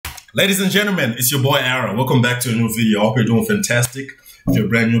Ladies and gentlemen, it's your boy Aaron. Welcome back to a new video. I hope you're doing fantastic. If you're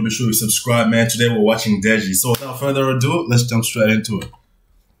brand new, be sure you subscribe, man. Today we're watching DEJi. So without further ado, let's jump straight into it.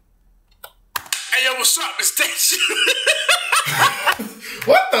 Hey yo, what's up? It's DEJi.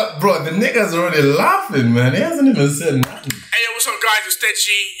 What the? Bro, the nigga's already laughing, man. He hasn't even said nothing. Hey yo, what's up guys? It's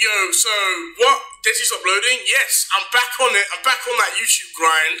DEJi. Yo, so what? DEJi's uploading? Yes, I'm back on it. I'm back on that YouTube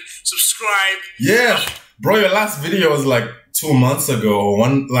grind. Subscribe. Yeah. Bro, your last video was like 2 months ago,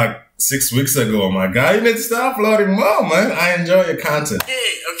 like 6 weeks ago, my guy. You need to start uploading more, man. I enjoy your content.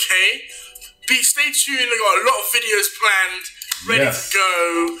 Yeah, okay. Stay tuned. I got a lot of videos planned, ready to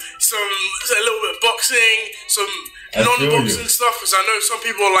go. A little bit of boxing, some non-boxing stuff, because I know some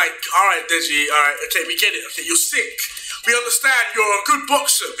people are like, all right, DEJi, all right, okay, we get it. Okay, you're sick. We understand you're a good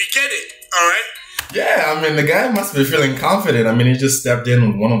boxer. We get it, all right? Yeah, I mean, the guy must be feeling confident. I mean, he just stepped in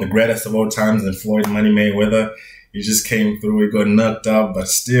with one of the greatest of all times in Floyd Money Mayweather. He just came through, he got knocked out, but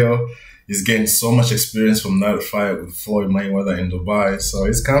still, he's getting so much experience from that fight with Floyd Mayweather in Dubai, so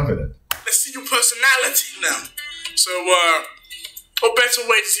he's confident. Let's see your personality now. So, what better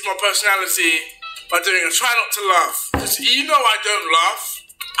way to see my personality by doing a try not to laugh? Because you know I don't laugh.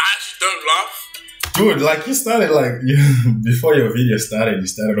 I actually don't laugh. Dude, like you started before your video started, you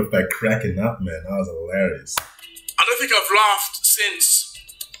started off by cracking up, man. That was hilarious. I don't think I've laughed since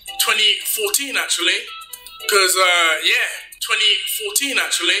 2014, actually. Because, yeah, 2014,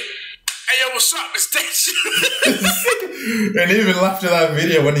 actually. Hey, yo, what's up? It's DEJi. And even after that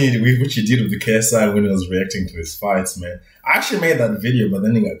video, which he did with the KSI when he was reacting to his fights, man. I actually made that video, but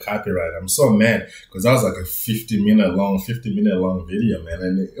then he got copyrighted. I'm so mad because that was like a 50-minute long video, man.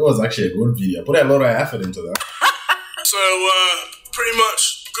 And it was actually a good video. I put a lot of effort into that. So, pretty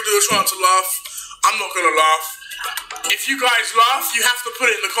much, gonna do a try not to laugh. I'm not gonna laugh. If you guys laugh, you have to put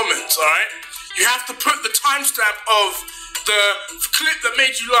it in the comments, alright? You have to put the timestamp of the clip that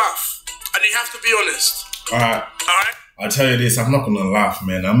made you laugh. And you have to be honest. Alright. Alright? I'll tell you this, I'm not gonna laugh,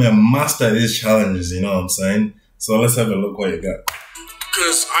 man. I'm a master at these challenges, you know what I'm saying? So let's have a look what you got.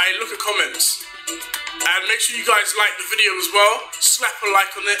 Because I look at comments. And make sure you guys like the video as well. Slap a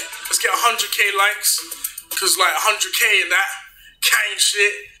like on it. Let's get 100k likes. Because like 100k and that kind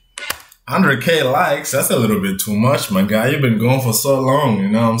shit. 100k likes? That's a little bit too much, my guy. You've been going for so long, you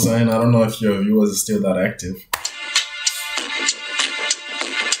know what I'm saying? I don't know if your viewers are still that active.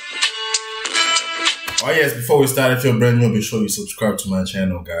 Oh yes, before we start, if you're brand new, be sure you subscribe to my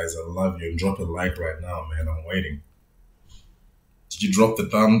channel, guys. I love you. And drop a like right now, man. I'm waiting. Did you drop the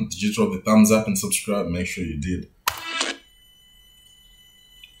thumbs up and subscribe? Make sure you did.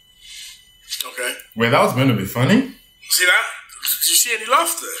 Okay. Wait, that was meant to be funny. See that? Did you see any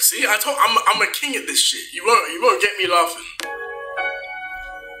laughter? See, I'm a king at this shit. You won't get me laughing.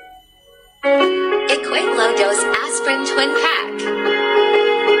 Equate low dose aspirin twin pack.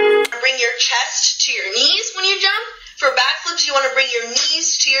 Bring your chest to your knees when you jump. For backflips, you want to bring your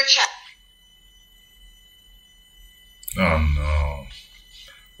knees to your chest. Oh no.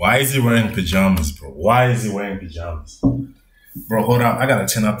 Why is he wearing pajamas, bro? Why is he wearing pajamas? Bro, hold up. I gotta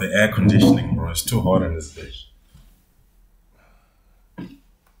turn up the air conditioning, bro. It's too hot in this bitch.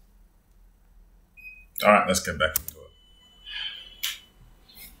 Alright, let's get back into it.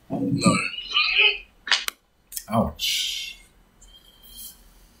 No. Ouch.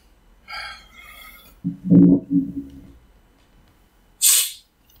 Look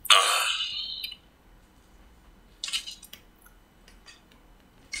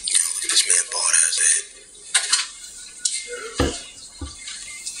at this man bald ass head.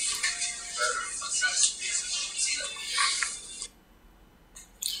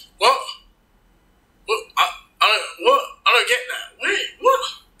 What? I don't get that. Wait, what?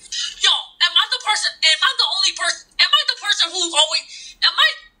 Yo, am I the person? Am I the only person? Am I the person who always? Am I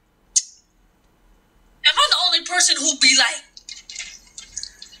the only person who be like?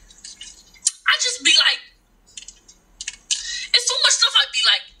 I just be like. It's so much stuff I be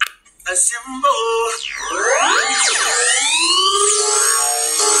like. A symbol.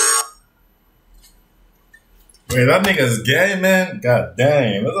 Wait, that nigga's gay, man? God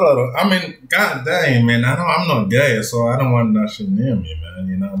damn. That's a lot of, I mean, god damn, man. I'm not gay, so I don't want that shit near me, man.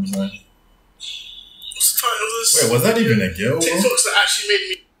 You know what I'm saying? What's the title of this? Wait, was that even a girl? TikToks that actually made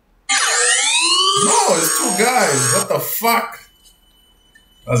me. No, it's two guys. What the fuck?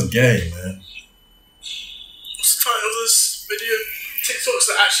 That's gay, man. What's the title of this video? TikToks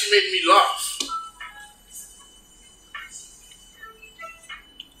that actually made me laugh.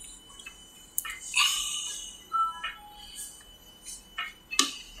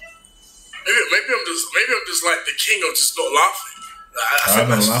 Maybe I'm just like the king of just not laughing. I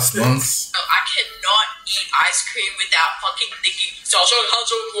haven't laughed once. I cannot eat ice cream without fucking thinking. 早上看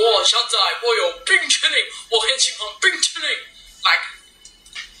着我现在我有冰淇淋，我很喜欢冰淇淋。Like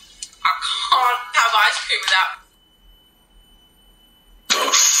I can't have ice cream without. The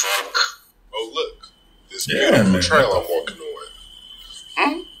fuck? Oh look, this Yeah, beautiful man. trail I'm walking on.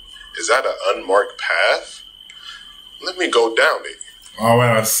 Is that an unmarked path? Let me go down it. Oh,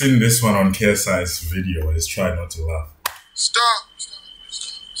 well, I've seen this one on KSI's video. He's trying not to laugh. Stop.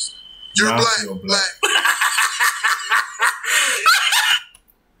 You're Now black. you're black.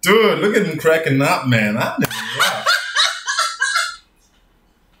 Dude, look at him cracking up, man. I didn't even laugh.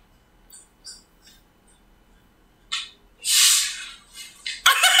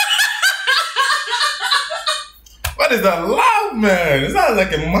 What is that laugh, man? It sounds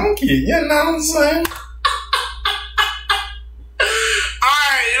like a monkey. You know what I'm saying?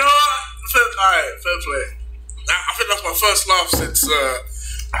 Alright, you know what? Alright, fair play. I think that's my first laugh since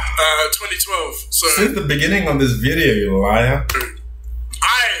 2012. So Since the beginning of this video, you liar.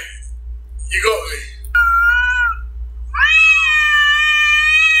 Alright, you got me.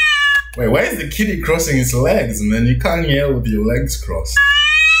 Wait, why is the kitty crossing its legs, man? You can't yell with your legs crossed.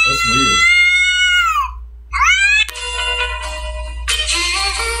 That's weird.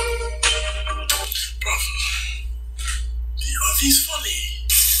 Bro, are these funny?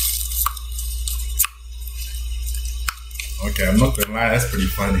 Okay, I'm not gonna lie, that's pretty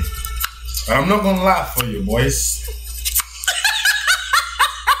funny. But I'm not gonna laugh for you, boys.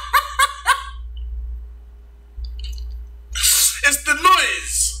 It's the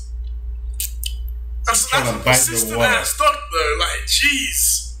noise. That's trying to a bite the persistent water. ass dog though. Like,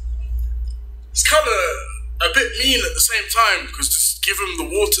 jeez. It's kind of a bit mean at the same time because just give him the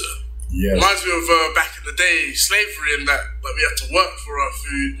water. Yeah. Reminds me of back in the day, slavery and that we had to work for our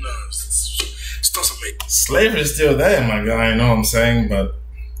food. No, it doesn't make sense. Slavery is still there, my guy, you know what I'm saying? But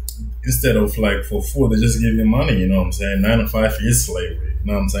instead of like for food, they just give you money, you know what I'm saying? 9 to 5 is slavery, you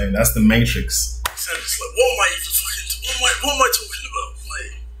know what I'm saying? That's the matrix. It's like, what am I even fucking, what am I talking about?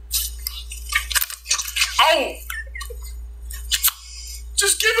 Like, oh!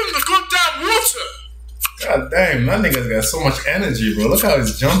 Just give him the goddamn water! God damn, that nigga's got so much energy, bro. Look how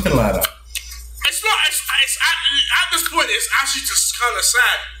he's jumping like that. It's not, it's at this point, it's actually just kind of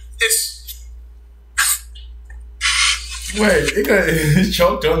sad. It's, Wait, he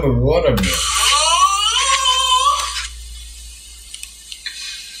choked on the water, man.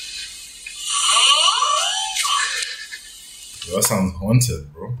 Yo, that sounds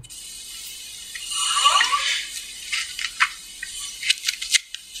haunted, bro.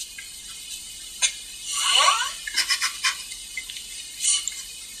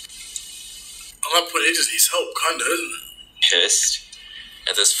 I'm gonna put it just needs help, kinda, isn't it? Pissed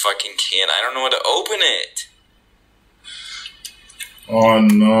at this fucking can. I don't know how to open it. Oh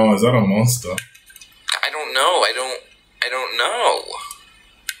no, is that a monster? I don't know. I don't know.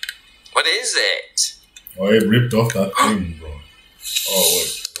 What is it? Oh, it ripped off that thing, bro. Oh,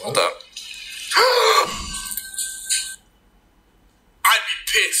 wait. Hold up. I'd be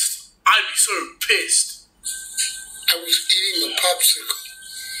pissed. I'd be so pissed. I was eating a popsicle,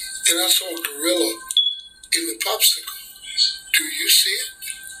 and I saw a gorilla in the popsicle. Do you see it?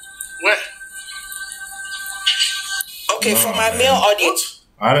 Where? Okay, No, for my man. male audience.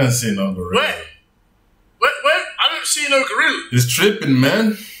 I didn't see no gorilla. Where? Where? I don't see no gorilla. He's tripping,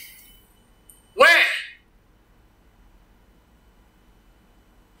 man. Where?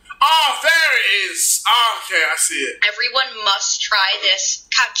 Oh, there it is. Oh, okay, I see it. Everyone must try this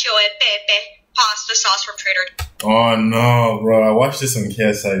cacio e pepe pasta sauce from Trader. Oh no, bro. I watched this on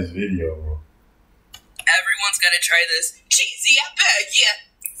KSI's video, bro. Everyone's gonna try this. Cheesy, I bet, yeah.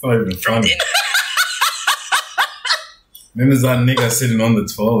 It's not even funny. Then there's that nigga sitting on the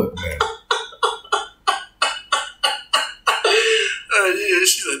toilet, man. Yeah,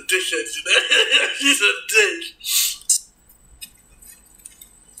 she's a dickhead, you know? She's a dick.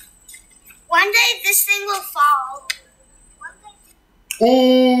 One day this thing will fall.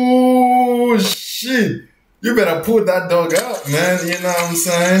 Oh shit! You better pull that dog out, man. You know what I'm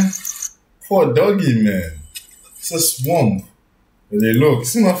saying? Poor doggy, man. It's a swamp. But they look,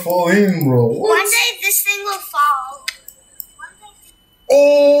 it's gonna fall in, bro. What? One day this thing will fall.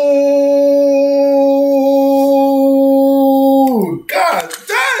 Oh, god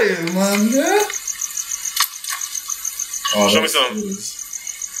damn, man. Yeah? Oh, Show me that's some. good.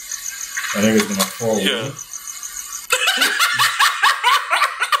 I think it's gonna fall. Yeah.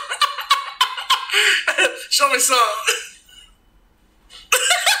 Man. Show me some.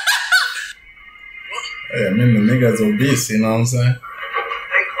 Hey, I mean, the nigga's obese, you know what I'm saying?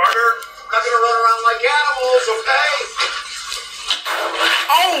 Hey, Carter, not gonna run around like animals, okay?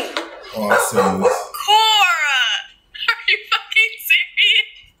 Oh! Oh, I see this. Cool!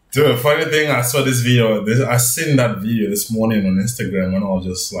 Dude, funny thing, I saw this video. I seen that video this morning on Instagram when I was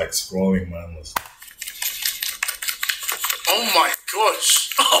just like scrolling, man. Oh my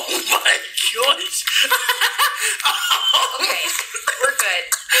gosh! Oh my gosh! Okay, we're good.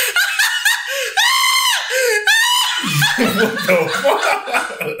 What the fuck?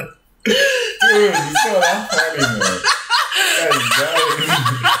 Dude, you saw that funny, man.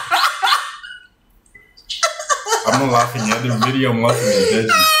 I'm not laughing at the video, I'm laughing at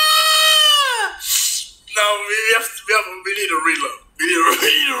DEJi. No, we need to reload. We need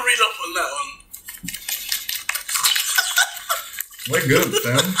to reload on that one. We're good,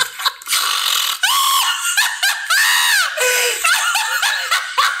 Sam.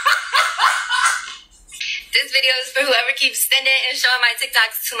 This video is for whoever keeps sending and showing my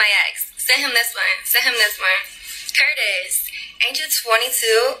TikToks to my ex. Send him this one. Send him this one. Curtis, ain't you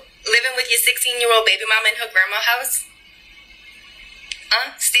 22? Living with your 16-year-old baby mama in her grandma's house?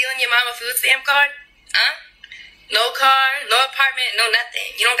 Stealing your mama food stamp card? No car, no apartment, no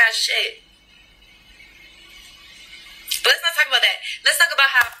nothing. You don't got shit. But let's not talk about that. Let's talk about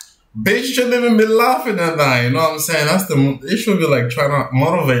how... Bitch shouldn't even be laughing at that, you know what I'm saying? It should be like trying to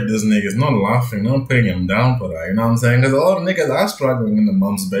motivate these niggas, not laughing, not putting them down for that, you know what I'm saying? Because a lot of niggas are struggling in the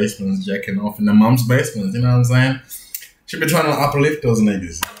mom's basements, jacking off in the mom's basements, you know what I'm saying? Should be trying to uplift those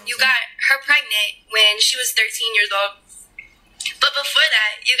niggas. You got her pregnant when she was 13 years old. But before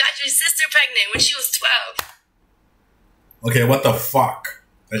that, you got your sister pregnant when she was 12. Okay, what the fuck?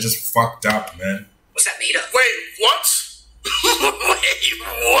 That's just fucked up, man. What's that made of? Wait, what? Wait,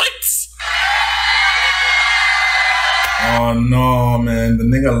 what? Oh no, man. The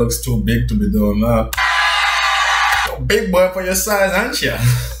nigga looks too big to be doing that. You're a big boy for your size, aren't you?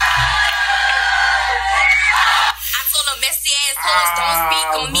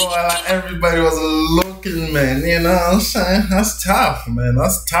 Everybody was looking, man. You know what I'm saying? That's tough, man.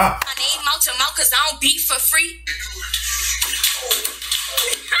 That's tough. My name mouth to mouth because I don't beat for free.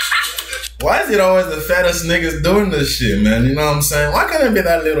 Why is it always the fattest niggas doing this shit, man? You know what I'm saying? Why can't it be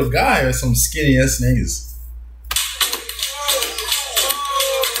that little guy or some skinny ass niggas?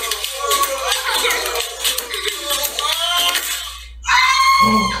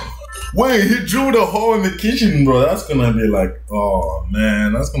 Oh. Wait, he drew the hole in the kitchen, bro. That's gonna be like, oh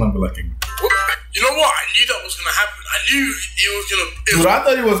man, that's gonna be like a... You know what? I knew that was gonna happen. I knew he was gonna... Dude, I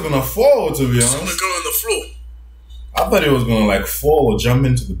thought he was gonna fall, to be honest. He was gonna go on the floor. I thought he was gonna like fall or jump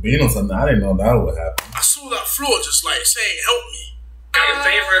into the bin or something. I didn't know that would happen. I saw that floor just like saying, help me. Got a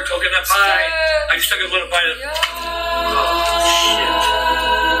favorite coconut pie. I just took a little bite of... Oh, shit.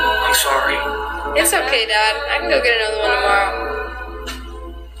 I'm sorry. It's okay, Dad. I can go get another one tomorrow.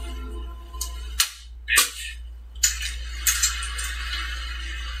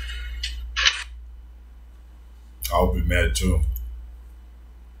 I'll be mad too.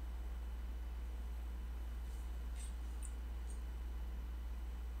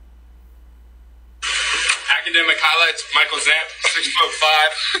 Academic highlights: Michael Zamp, 6'5",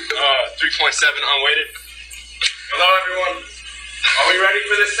 3.7 unweighted. Hello, everyone. Are we ready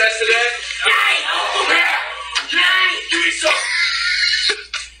for this test today? Give me some.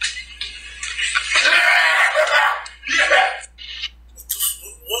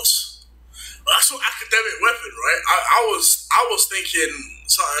 What? That's an academic weapon, right? I was thinking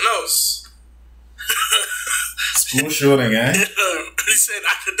something else. School shooting, eh? Yeah, he said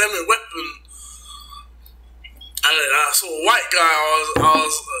academic weapon. And I saw a white guy.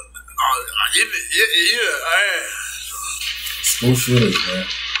 School shooters, man.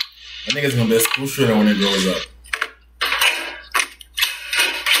 I think it's gonna be a school shooter when it grows up.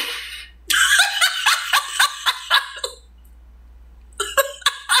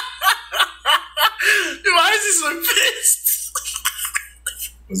 Why is he so pissed?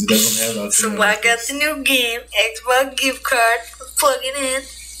 Because he doesn't have that. So I got the new game, Xbox gift card, plug it in.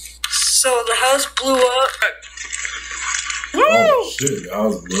 So the house blew up. Woo! Oh shit, the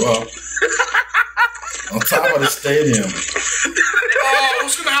house blew up. On top of the stadium. Oh,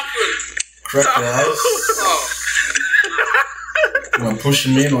 what's gonna happen? Crack the house. Oh. It's gonna push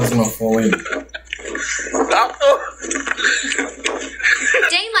him in or it's gonna fall in.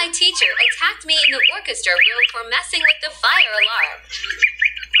 Today my teacher attacked me in the orchestra room for messing with the fire alarm.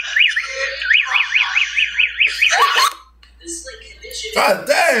 God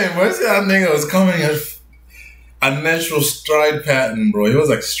damn, bro. See that nigga was coming at a natural stride pattern, bro. He was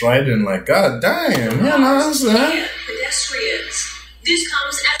like striding like, god damn, you know what I'm saying? Pedestrians. This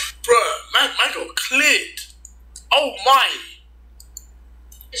comes at... Bruh, Michael cleared. Oh my.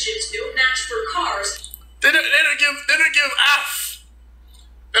 No match for cars. They don't give F.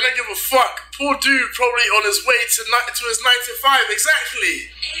 They don't give a fuck. Poor dude probably on his way to his 9 to 5,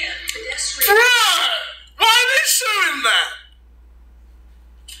 exactly. Why are they showing that?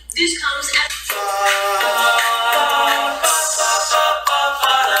 This comes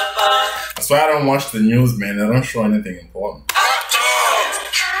That's why I don't watch the news, man. They don't show anything important.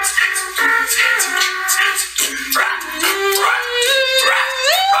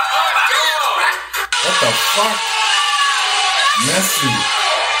 What the fuck? Messy.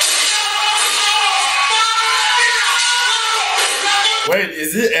 Wait,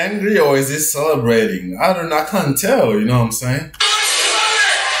 is he angry or is he celebrating? I can't tell, you know what I'm saying?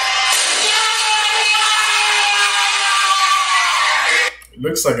 It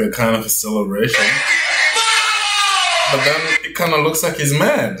looks like a kind of a celebration. But then it kind of looks like he's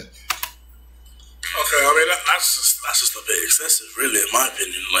mad. Okay, I mean, that's just a bit excessive, really, in my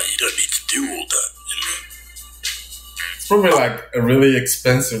opinion. Like, you don't need to do all that, you know? It's probably like a really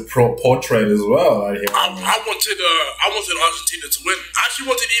expensive portrait as well. I wanted Argentina to win. I actually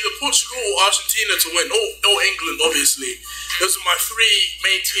wanted either Portugal or Argentina to win, or England, obviously. Those are my three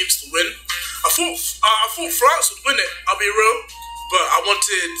main teams to win. I thought France would win it, I'll be real. But I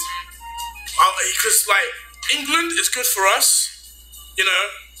wanted, because like, England is good for us, you know,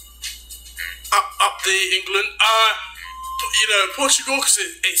 up the England. You know, Portugal, because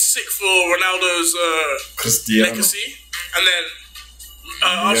it's sick for Ronaldo's legacy. And then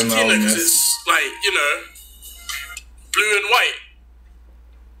Argentina, because it's like, you know, blue and white.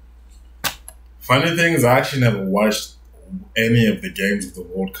 Funny thing is, I actually never watched any of the games of the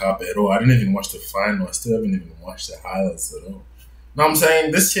World Cup at all. I didn't even watch the final. I still haven't even watched the highlights at all. You know what I'm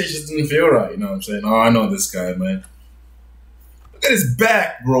saying? This shit just didn't feel right. You know what I'm saying? Oh, I know this guy, man. Look at his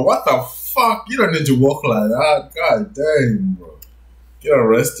back, bro. What the fuck? You don't need to walk like that. God damn, bro. Get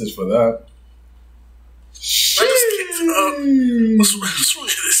arrested for that. Shit. What's wrong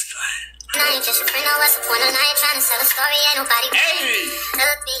with this guy? I ain't just a friend, no, what's the point? I ain't trying to sell a story, ain't nobody.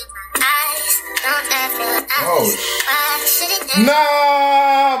 Look me in my eyes, don't ever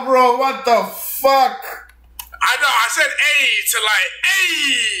Nah, bro, what the fuck? I know, I said A to like, A.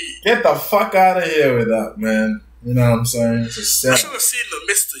 Get the fuck out of here with that, man. You know what I'm saying? It's a set. I should have seen the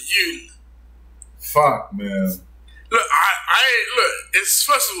Mr. Yoon. Fuck, man. Look, look, it's,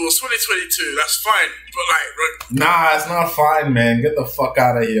 first of all, it's 2022, that's fine, but like, nah, it's not fine, man. Get the fuck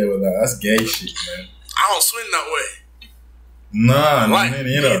out of here with that. That's gay shit, man. I don't swing that way. Nah, like, man,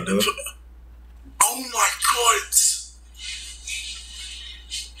 you know, dude. Oh my god.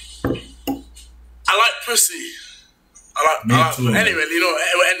 I like pussy. Me too. Anyway, you know,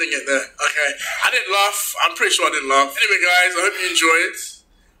 we're ending it there, okay? I didn't laugh. I'm pretty sure I didn't laugh. Anyway, guys, I hope you enjoyed.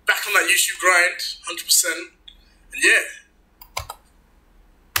 Back on that YouTube grind, 100%. And yeah.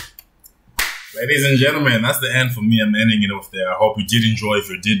 Ladies and gentlemen, that's the end for me. I'm ending it off there. I hope you did enjoy. If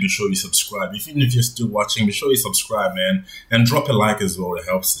you did, be sure you subscribe. Even if you're still watching, be sure you subscribe, man. And drop a like as well. It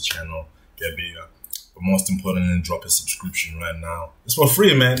helps the channel get bigger. But most importantly, drop a subscription right now. It's for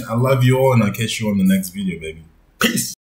free, man. I love you all, and I'll catch you on the next video, baby. Peace.